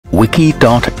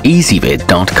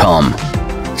wiki.ezvid.com.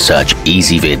 Search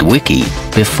Ezvid Wiki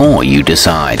before you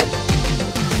decide.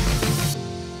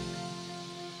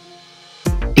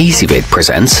 Ezvid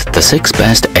presents the 6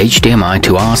 best HDMI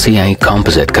to RCA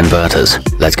composite converters.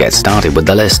 Let's get started with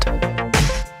the list.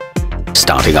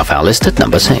 Starting off our list at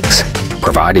number 6.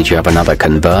 Provided you have another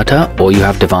converter or you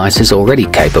have devices already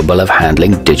capable of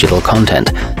handling digital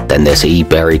content, then this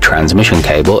eberry transmission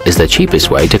cable is the cheapest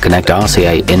way to connect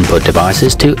RCA input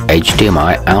devices to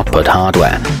HDMI output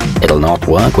hardware. It'll not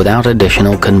work without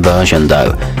additional conversion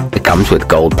though. It comes with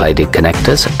gold-plated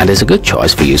connectors and is a good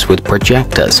choice for use with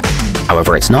projectors.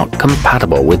 However, it's not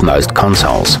compatible with most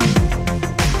consoles.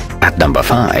 At number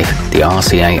 5, the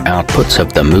RCA outputs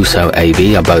of the Musou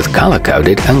AV are both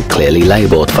color-coded and clearly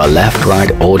labeled for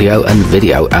left-right audio and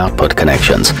video output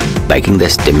connections, making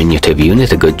this diminutive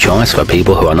unit a good choice for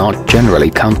people who are not generally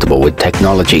comfortable with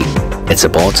technology. It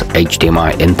supports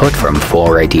HDMI input from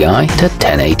 480i to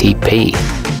 1080p.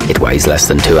 It weighs less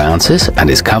than 2 ounces and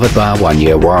is covered by a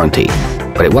 1-year warranty,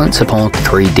 but it won't support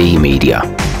 3D media.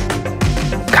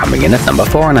 Coming in at number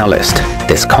 4 on our list,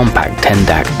 this compact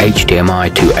tendak HDMI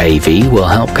to AV will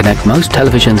help connect most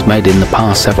televisions made in the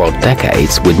past several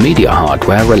decades with media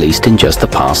hardware released in just the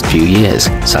past few years,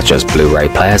 such as Blu-ray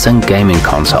players and gaming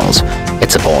consoles. It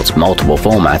supports multiple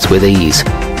formats with ease.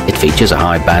 It features a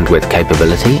high bandwidth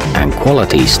capability and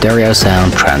quality stereo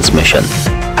sound transmission.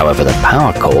 However, the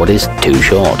power cord is too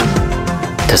short.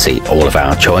 To see all of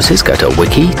our choices, go to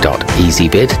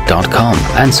wiki.ezvid.com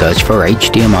and search for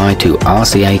HDMI to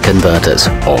RCA converters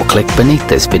or click beneath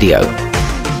this video.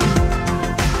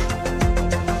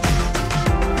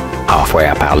 Halfway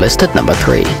up our list at number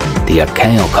 3, the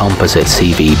akale Composite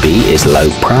CVB is low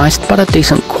priced but of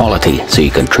decent quality, so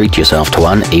you can treat yourself to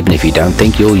one even if you don't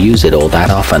think you'll use it all that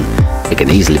often. It can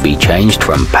easily be changed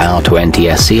from PAL to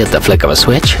NTSC at the flick of a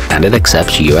switch, and it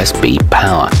accepts USB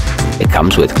power. It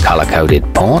comes with color-coded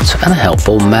ports and a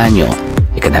helpful manual.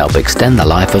 It can help extend the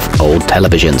life of old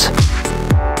televisions.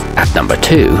 At number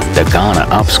 2, the Gana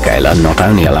upscaler not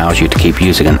only allows you to keep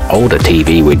using an older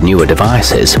TV with newer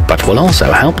devices, but will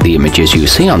also help the images you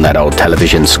see on that old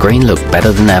television screen look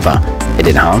better than ever. It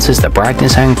enhances the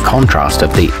brightness and contrast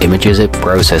of the images it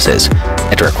processes.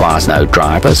 It requires no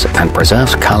drivers and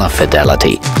preserves color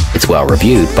fidelity. It's well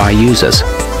reviewed by users.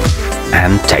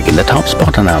 And taking the top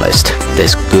spot on our list,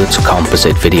 this Goods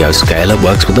composite video scaler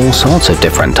works with all sorts of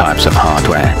different types of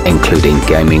hardware, including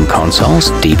gaming consoles,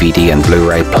 DVD and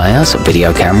Blu-ray players,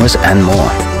 video cameras, and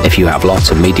more. If you have lots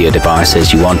of media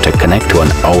devices you want to connect to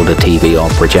an older TV or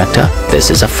projector, this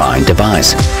is a fine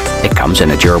device. It comes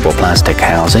in a durable plastic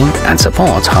housing and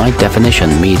supports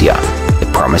high-definition media.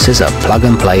 It promises a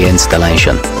plug-and-play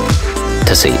installation.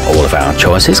 To see all of our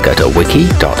choices, go to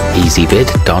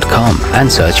wiki.ezvid.com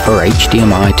and search for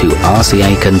HDMI to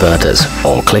RCA converters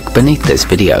or click beneath this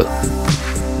video.